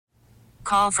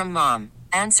call from mom.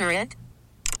 Answer it.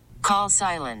 Call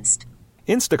silenced.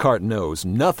 Instacart knows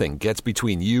nothing gets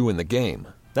between you and the game.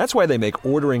 That's why they make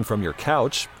ordering from your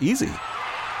couch easy.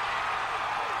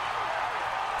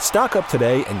 Stock up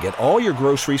today and get all your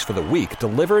groceries for the week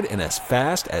delivered in as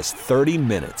fast as 30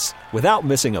 minutes without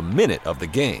missing a minute of the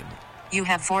game. You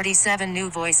have 47 new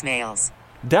voicemails.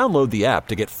 Download the app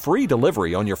to get free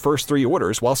delivery on your first 3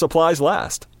 orders while supplies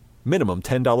last. Minimum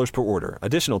 $10 per order.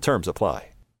 Additional terms apply.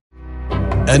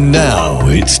 And now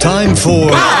it's time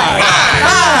for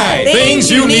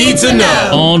Things You Need to Know.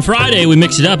 On Friday, we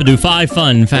mix it up and do 5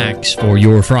 fun facts for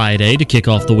your Friday to kick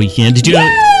off the weekend. Did you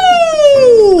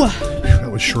know?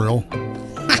 That was shrill.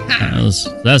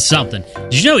 That's something.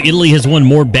 Did you know Italy has won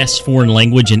more Best Foreign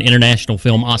Language and International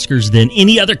Film Oscars than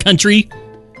any other country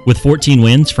with 14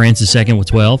 wins? France is second with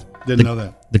 12. Didn't know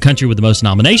that. The country with the most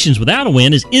nominations without a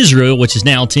win is Israel, which is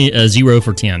now 0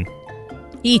 for 10.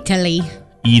 Italy.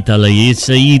 It's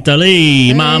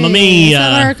Italy, mamma mia.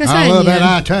 I love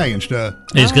that Italian stuff.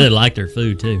 It's good. I like their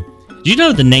food, too. Do you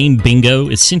know the name bingo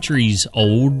is centuries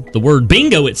old? The word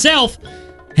bingo itself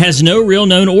has no real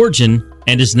known origin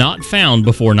and is not found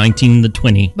before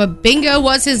 1920. But bingo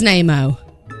was his name-o.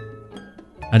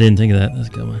 I didn't think of that. That's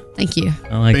a good one. Thank you.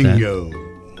 I like Bingo.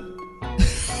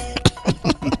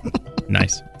 that.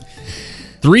 Nice.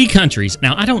 3 countries.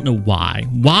 Now, I don't know why.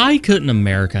 Why couldn't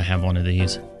America have one of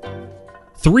these?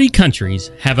 3 countries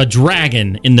have a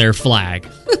dragon in their flag.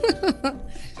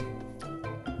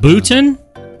 Bhutan,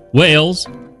 Wales,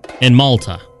 and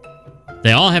Malta.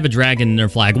 They all have a dragon in their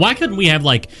flag. Why couldn't we have,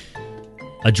 like,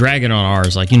 a dragon on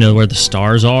ours? Like, where the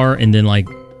stars are, and then, like,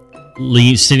 sitting on top of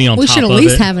it. We should at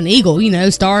least have an eagle,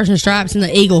 stars and stripes, and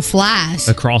the eagle flies.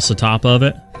 Across the top of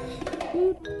it.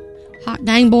 Hot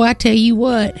dang, boy, I tell you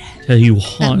what.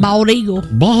 That bald eagle.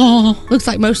 Bald. Looks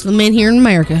like most of the men here in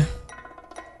America.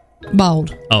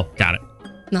 Bald. Oh, got it.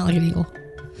 Not like an eagle.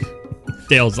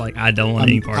 Dale's like, I don't want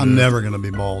any part of it. I'm never going to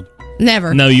be bald.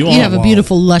 Never. No, you won't. You have a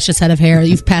beautiful, luscious head of hair that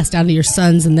you've passed down to your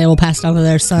sons, and they will pass down to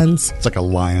their sons. It's like a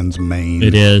lion's mane.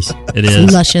 It is.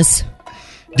 It's luscious.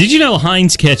 Did you know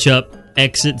Heinz ketchup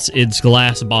exits its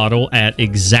glass bottle at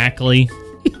exactly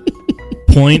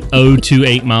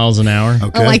 0.028 miles an hour?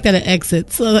 Okay. I like that it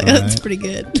exits. So that's pretty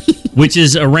good. Which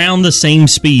is around the same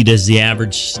speed as the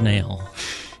average snail.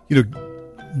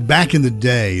 Back in the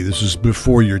day, this was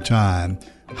before your time,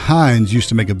 Heinz used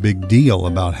to make a big deal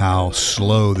about how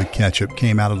slow the ketchup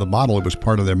came out of the bottle. It was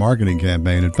part of their marketing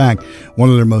campaign. In fact, one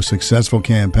of their most successful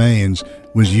campaigns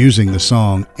was using the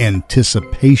song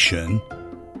Anticipation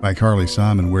by Carly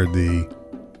Simon, where the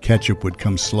ketchup would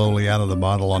come slowly out of the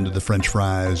bottle onto the French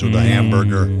fries or the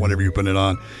hamburger, whatever you put it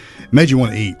on. It made you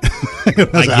want to eat.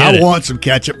 I want some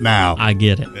ketchup now. I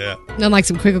get it. Yeah. Then like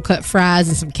some crinkle cut fries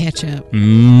and some ketchup.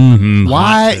 Mm-hmm.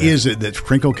 Why is it that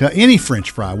crinkle cut, any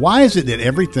French fry, why is it that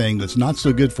everything that's not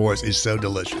so good for us is so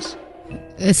delicious?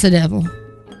 It's the devil.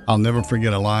 I'll never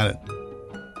forget a line that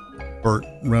Burt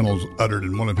Reynolds uttered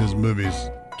in one of his movies.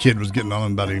 Kid was getting on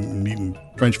him about eating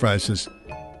French fries. Says,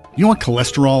 "You know what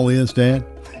cholesterol is, Dad?"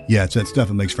 Yeah, it's that stuff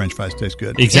that makes French fries taste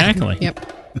good. Exactly. Yep.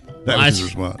 That was his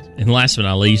response. And last but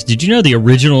not least, did you know the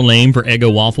original name for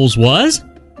Eggo waffles was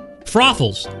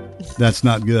Froffles? That's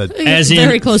not good. As in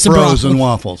very close to frozen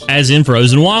waffles. As in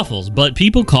frozen waffles. But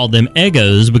people called them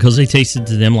Eggos because they tasted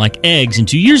to them like eggs. And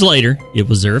 2 years later, it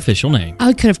was their official name.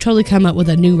 I could have totally come up with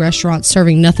a new restaurant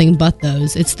serving nothing but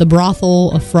those. It's the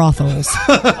brothel of frothles.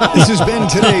 This has been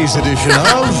today's edition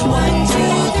of 1,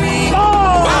 2, 3,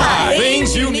 4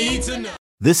 Things You Need to Know.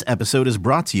 This episode is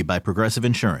brought to you by Progressive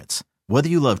Insurance. Whether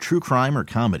you love true crime or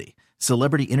comedy,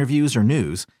 celebrity interviews or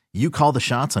news, you call the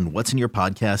shots on what's in your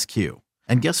podcast queue.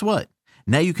 And guess what?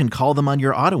 Now you can call them on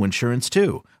your auto insurance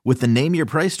too with the Name Your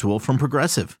Price tool from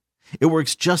Progressive. It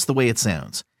works just the way it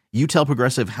sounds. You tell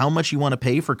Progressive how much you want to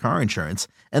pay for car insurance,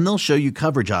 and they'll show you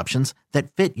coverage options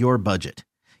that fit your budget.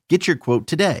 Get your quote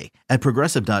today at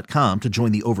Progressive.com to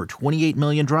join the over 28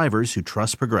 million drivers who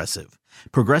trust Progressive.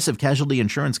 Progressive Casualty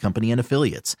Insurance Company and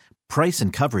Affiliates. Price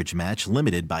and coverage match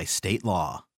limited by state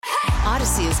law.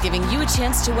 Odyssey is giving you a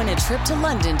chance to win a trip to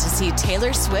London to see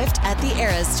Taylor Swift at the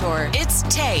Eras Tour. It's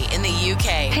Tay in the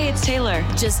UK. Hey, it's Taylor.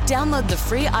 Just download the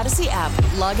free Odyssey app,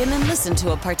 log in and listen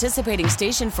to a participating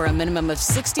station for a minimum of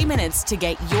 60 minutes to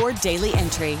get your daily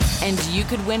entry. And you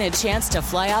could win a chance to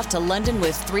fly off to London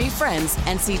with 3 friends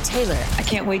and see Taylor. I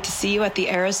can't wait to see you at the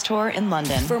Eras Tour in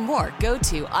London. For more, go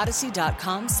to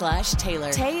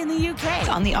odyssey.com/Taylor. Tay in the UK. It's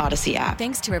on the Odyssey app.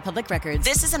 Thanks to Republic Records.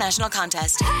 This is a national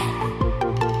contest.